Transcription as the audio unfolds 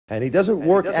And he doesn't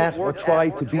work at or try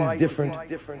to be different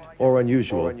or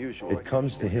unusual. It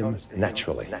comes to him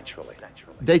naturally.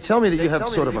 They tell me that you have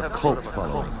sort of a cult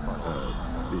following.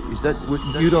 Is that what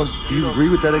do you agree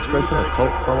with that expression, a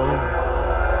cult following?